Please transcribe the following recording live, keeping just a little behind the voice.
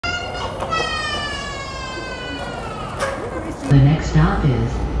The next stop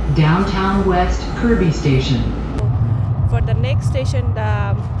is Downtown West Kerby Station. For the next station,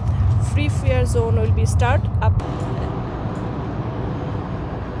 the free fare zone will be start up.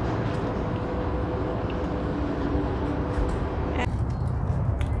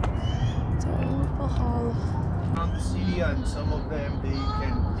 Around the city, and some of them they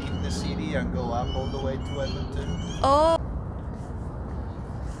can leave the city and go up all the way to Edmonton. Oh,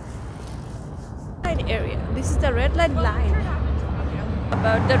 area. This is the red line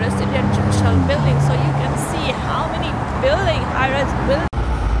about the residential building, so you can see how many high-rise buildings.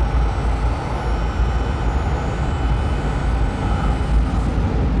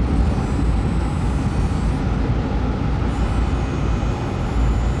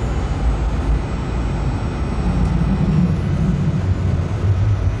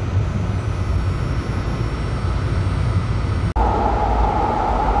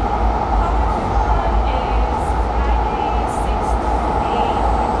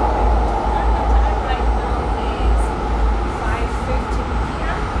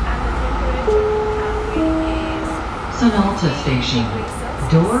 Station.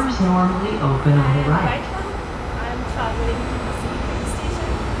 Doors normally open on the right. Right now, I'm traveling to the Highrise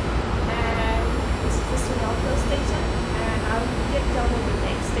station, and this is the Sonalta station, and I'll get down to the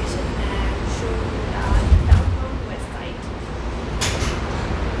next station and show you the downtown west side.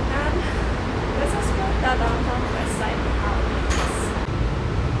 And let's explore the downtown west side how it is.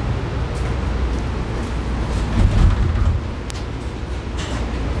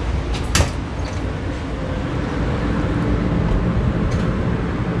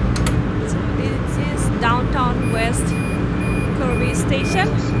 Downtown West Kerby Station,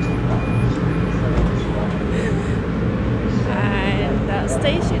 and the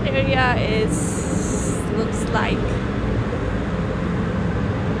station area looks like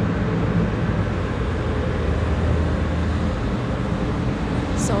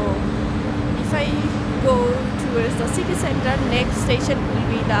so. If I go towards the city center, next station will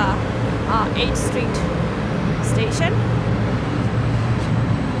be the 8th Street station.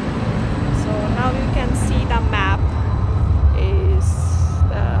 Now you can see the map is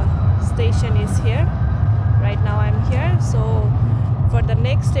the station is here. Right now I'm here. So for the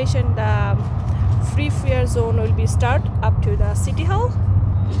next station, the free fare zone will be start up to the City Hall.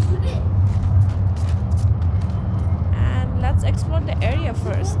 And let's explore the area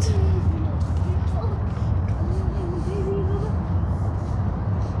first.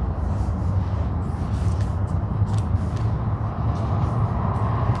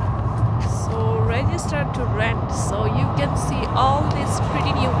 Register to rent, so you can see all this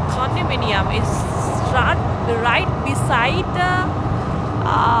pretty new condominium is right beside the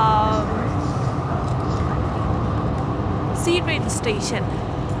Ctrain station.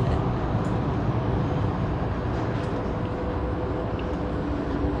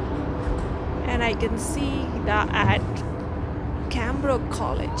 And I can see at Cambridge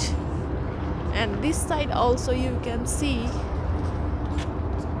College, and this side also you can see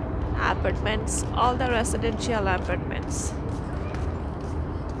apartments, all the residential apartments.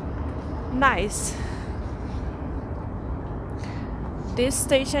 Nice. This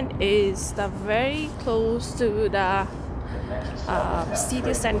station is very close to the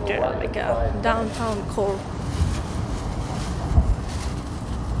city center, like a downtown core.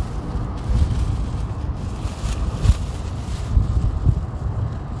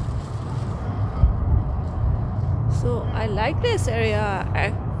 So I like this area.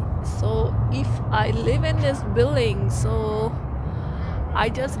 So if I live in this building, so I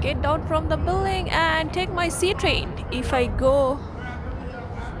just get down from the building and take my Ctrain. If I go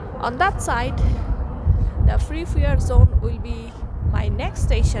on that side, the free fare zone will be my next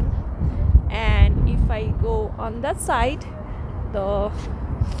station, and if I go on that side, the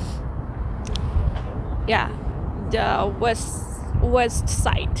west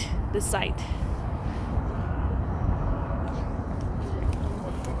side, this side.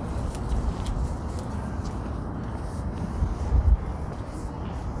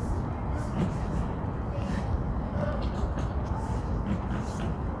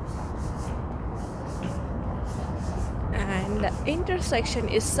 The intersection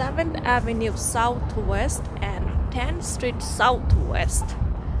is 7th Avenue Southwest and 10th Street Southwest.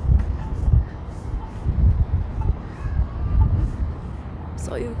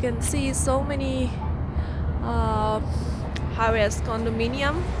 So you can see so many high-rise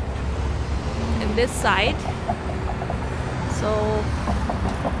condominium in this side. So,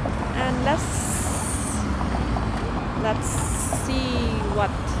 and let's see what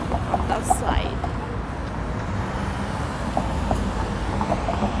on that side.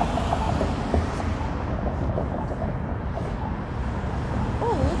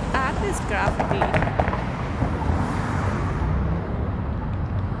 graffiti.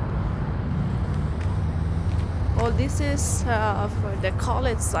 Oh, this is for the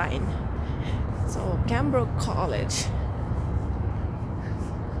college sign. So, Cambrook College.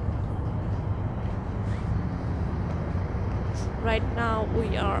 Right now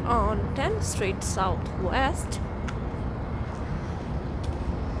we are on 10th Street Southwest.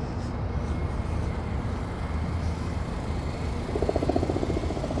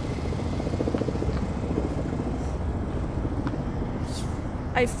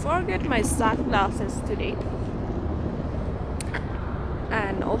 I forgot my sunglasses today,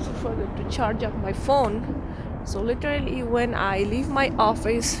 and also forgot to charge up my phone. So literally when I leave my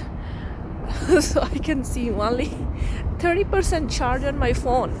office so I can see only 30% charge on my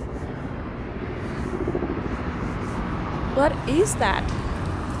phone. What is that?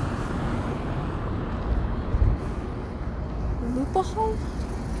 Loophole?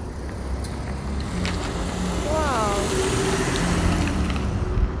 Wow.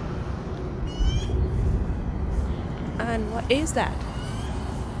 And what is that?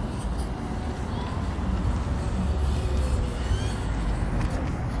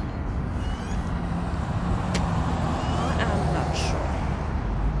 I'm not sure.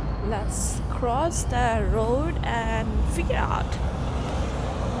 Let's cross the road and figure out.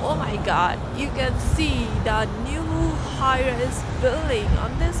 Oh my god, you can see the new high-rise building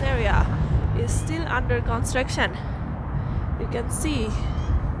on this area is still under construction. You can see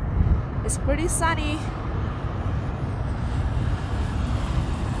it's pretty sunny.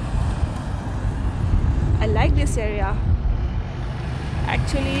 I like this area.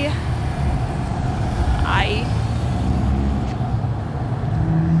 Actually,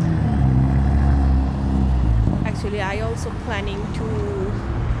 I also planning to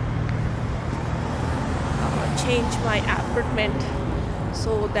change my apartment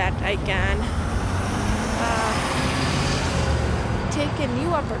so that I can take a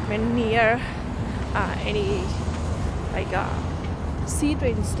new apartment near any like a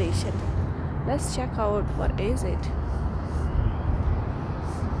Ctrain station. Let's check out what is it.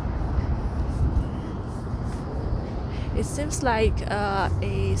 It seems like a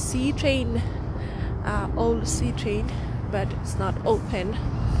Ctrain, old Ctrain, but it's not open.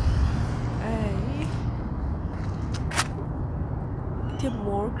 The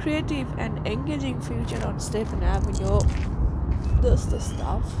more creative and engaging future on Stephen Avenue. That's the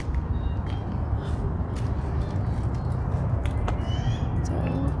stuff. So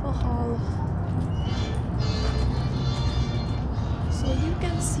Hall. So you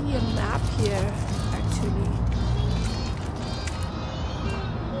can see a map here actually.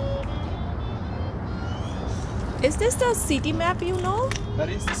 Is this the city map, you know? That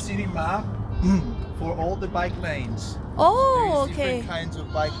is the city map for all the bike lanes. Oh, There's okay. different kinds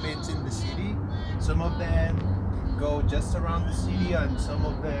of bike lanes in the city. Some of them go just around the city, and some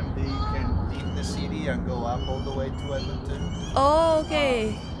of them they can leave the city and go up all the way to Edmonton. Oh,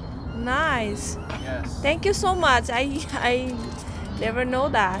 okay. Nice. Yes. Thank you so much. I never know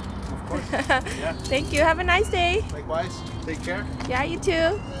that. Of course. Yeah. Thank you. Have a nice day. Likewise. Take care. Yeah, you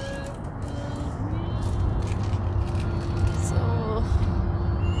too. So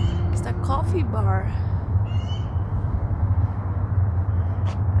it's the coffee bar.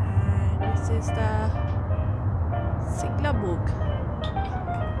 And this is the Sigla book.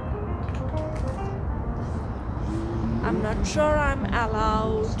 I'm not sure I'm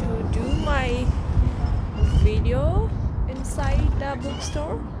allowed to do my video inside the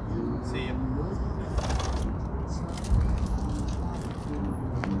bookstore. See you.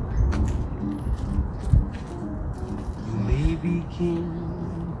 You may be king,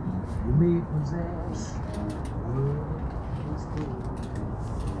 you may possess the world.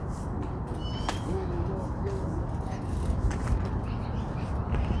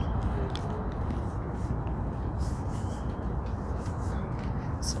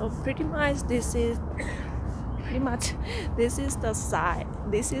 So pretty much this is the side.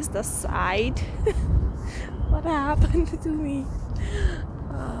 This is the side. What happened to me?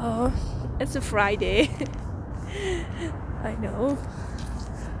 It's a Friday. I know.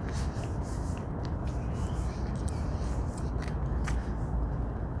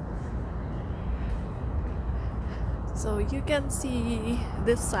 So you can see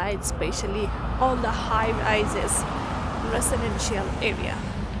this side, especially all the high rises, residential area.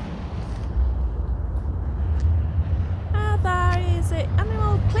 There is an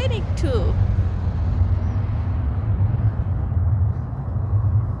animal clinic too.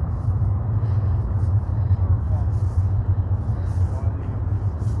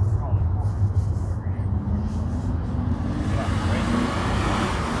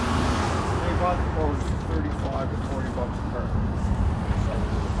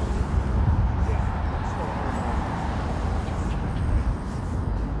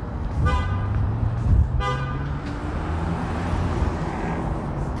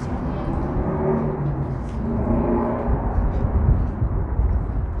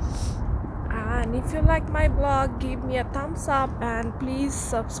 my blog, give me a thumbs up and please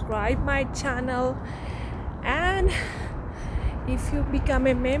subscribe my channel. And if you become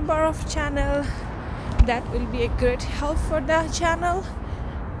a member of channel, that will be a great help for the channel,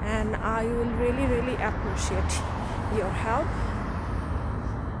 and I will really appreciate your help.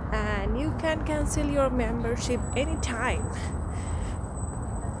 And you can cancel your membership anytime,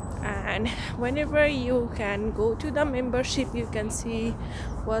 and whenever you can go to the membership, you can see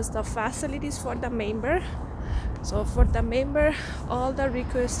what's the facilities for the member. So for the member, all the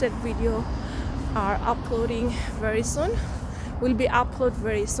requested video are uploading very soon, will be uploaded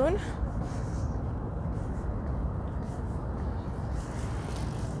very soon.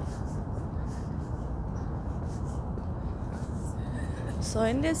 So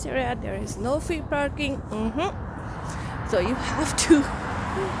in this area there is no free parking. So you have to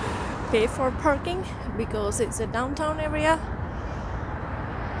pay for parking because it's a downtown area.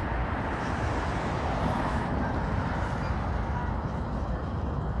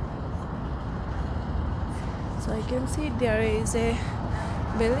 So you can see there is a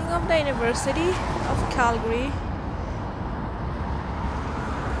building of the University of Calgary.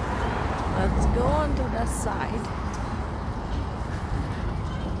 Let's go on to the side.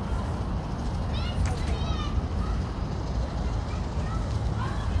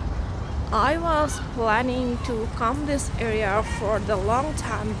 I was planning to come this area for the long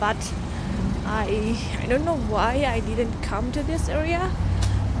time, but I don't know why I didn't come to this area,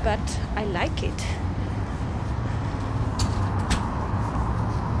 but I like it.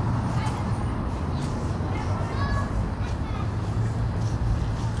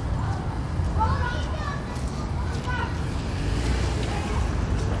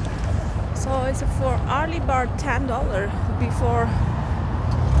 So it's for early bird $10 before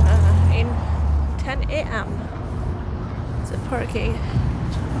in 10 a.m. So parking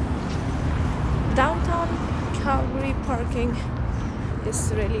downtown Calgary parking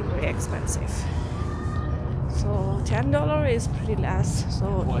is really very expensive. So $10 is pretty less.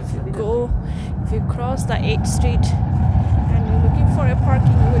 So if you cross the 8th Street and you're looking for a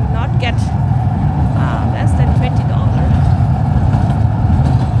parking, you will not get less than $20.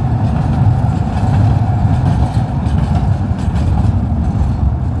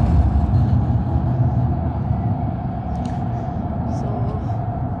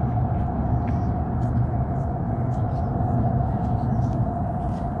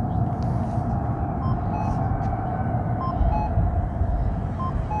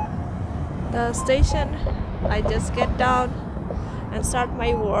 The station, I just get down and start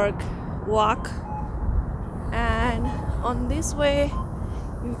my walk, and on this way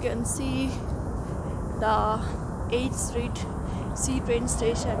you can see the 8th Street Ctrain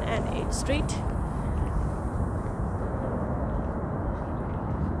station and 8th Street.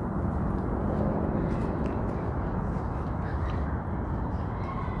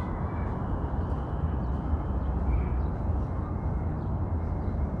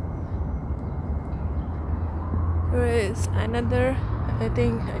 There is another, I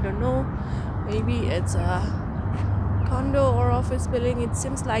don't know, maybe it's a condo or office building. It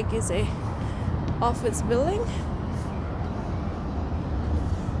seems like it's a office building.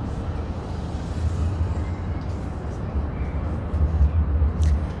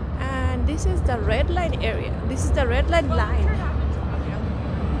 And this is the red line area. This is the red line.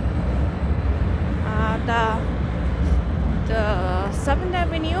 The 7th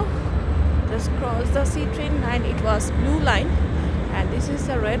Avenue. Just cross the Ctrain line, it was blue line, and this is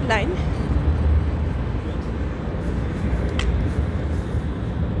the red line.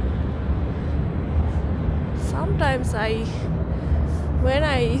 Sometimes when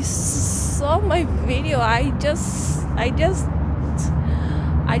I saw my video, I just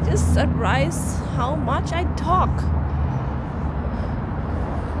surprised how much I talk.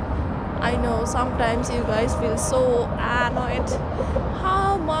 I know sometimes you guys feel so annoyed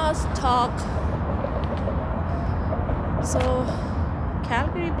how much talk. So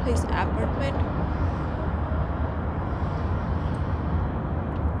Calgary Place apartment.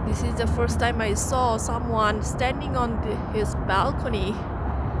 This is the first time I saw someone standing on his balcony.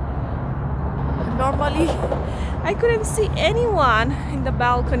 Normally I couldn't see anyone in the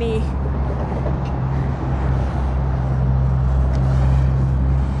balcony.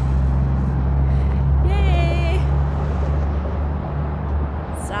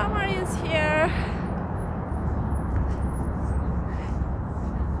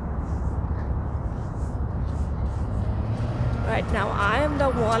 Right now I am the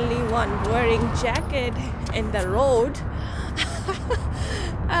only one wearing jacket in the road.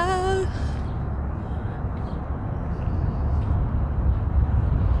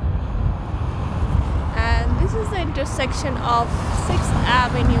 intersection of 6th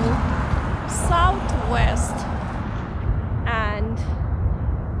Avenue Southwest and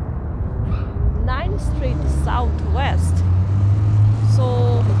 9th Street Southwest. So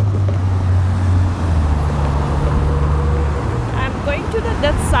I'm going to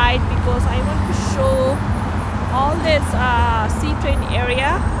that side because I want to show all this Ctrain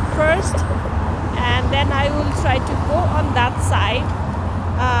area first, and then I will try to go on that side.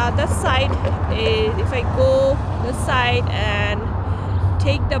 That side is, if I go this side and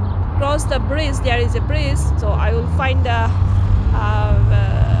cross the bridge, there is a bridge, so I will find the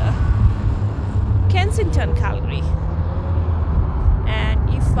Kensington, Calgary. And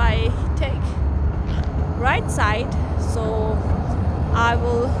if I take right side, so I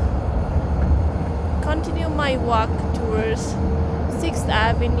will continue my walk towards 6th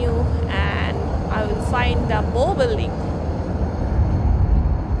Avenue and I will find the Bow Building.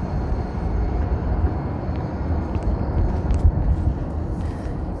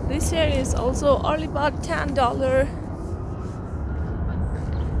 This here is also only about $10.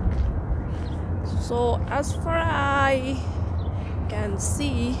 So as far as I can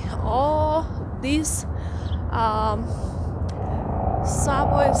see, all these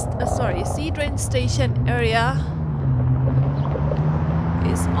Ctrain station area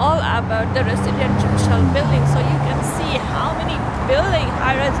is all about the residential building. So you can see how many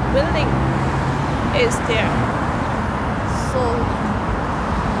high-rise building is there. So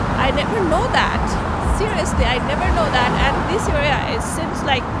I never know that. Seriously, I never know that. And this area seems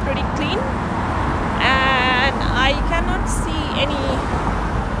like pretty clean, and I cannot see any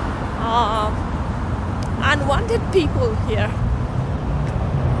unwanted people here.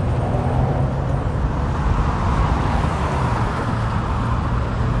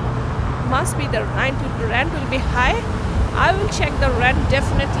 Must be the rent will be high. I will check the rent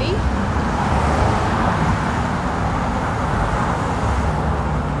definitely.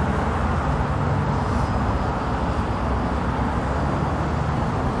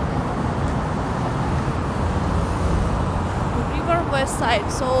 West side,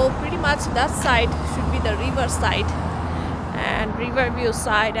 so pretty much that side should be the river side and Riverview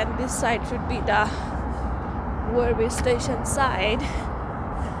side, and this side should be the Kerby station side.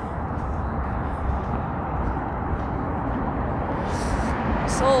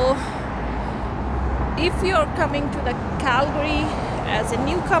 So if you're coming to the Calgary as a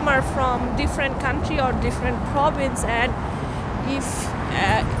newcomer from different country or different province, and if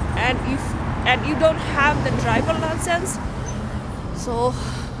you don't have the driver license, so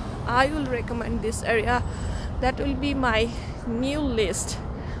I will recommend this area. That will be my new list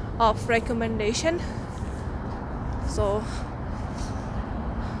of recommendation. So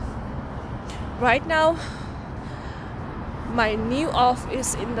right now my new off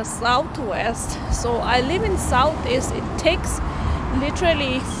is in the southwest. So I live in southeast. It takes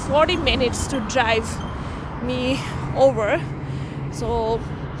literally 40 minutes to drive me over. So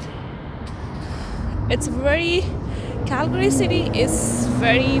it's Calgary city is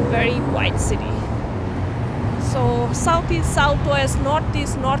very white city. So southeast, southwest,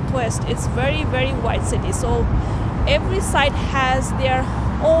 northeast, northwest, it's very white city. So every side has their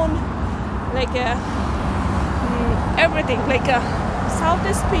own everything.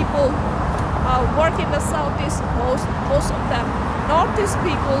 Southeast people work in the southeast, most of them. Northeast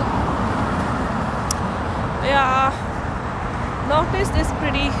people, northeast is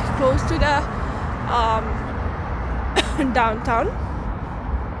pretty close to the downtown,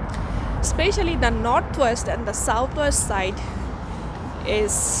 especially the northwest and the southwest side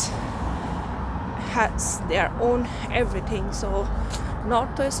has their own everything. So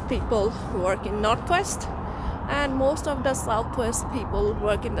northwest people work in northwest and most of the southwest people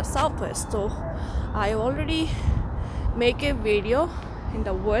work in the southwest. So I already make a video in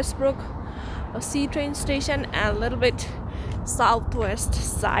the Westbrook Ctrain station and a little bit southwest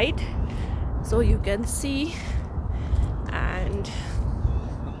side, so you can see. And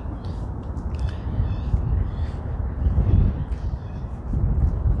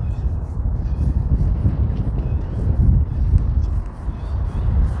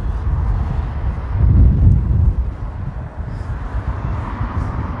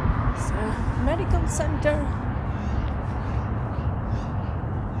it's a medical center.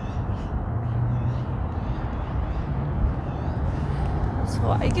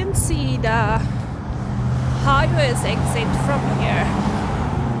 So I can see the highways exit from here.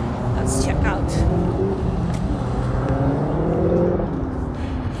 Let's check out.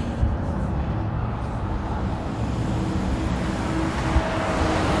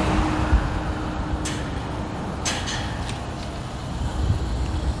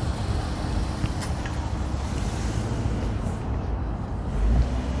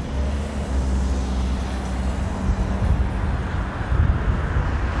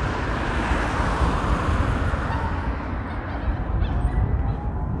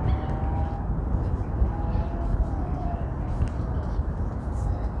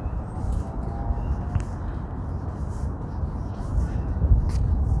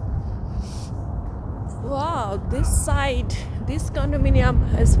 this side, this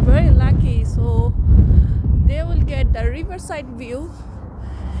condominium is very lucky, so they will get the riverside view,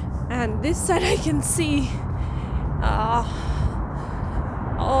 and this side I can see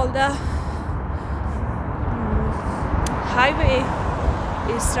all the highway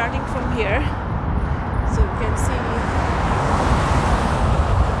is starting from here, so you can see.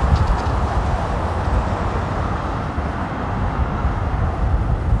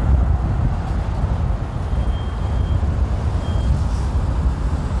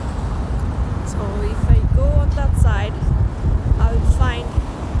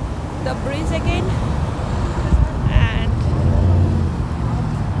 The bridge again, and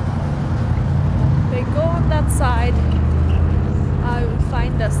if I go on that side, I will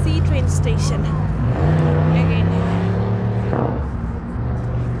find the Ctrain station again.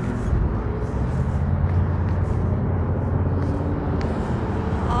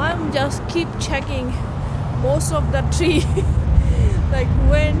 I'm just keep checking most of the tree like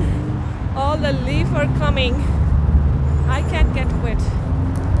when all the leaves are coming, I can't get wet.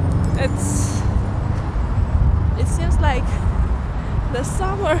 It seems like the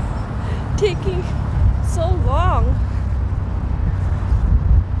summer taking so long.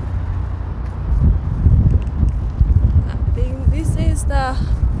 I think this is the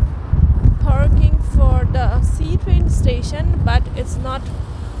parking for the Ctrain station, but it's not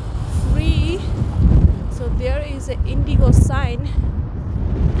free, so there is an Indigo sign,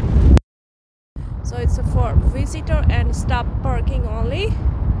 so it's for visitor and staff parking only.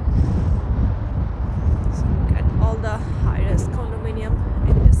 All the Highrise condominium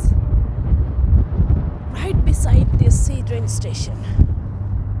in this, right beside this Ctrain station.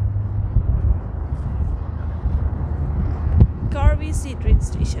 Kerby Ctrain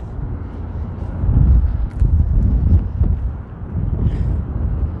station.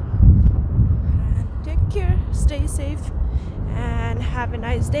 And take care, stay safe, and have a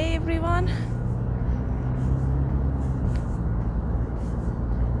nice day, everyone.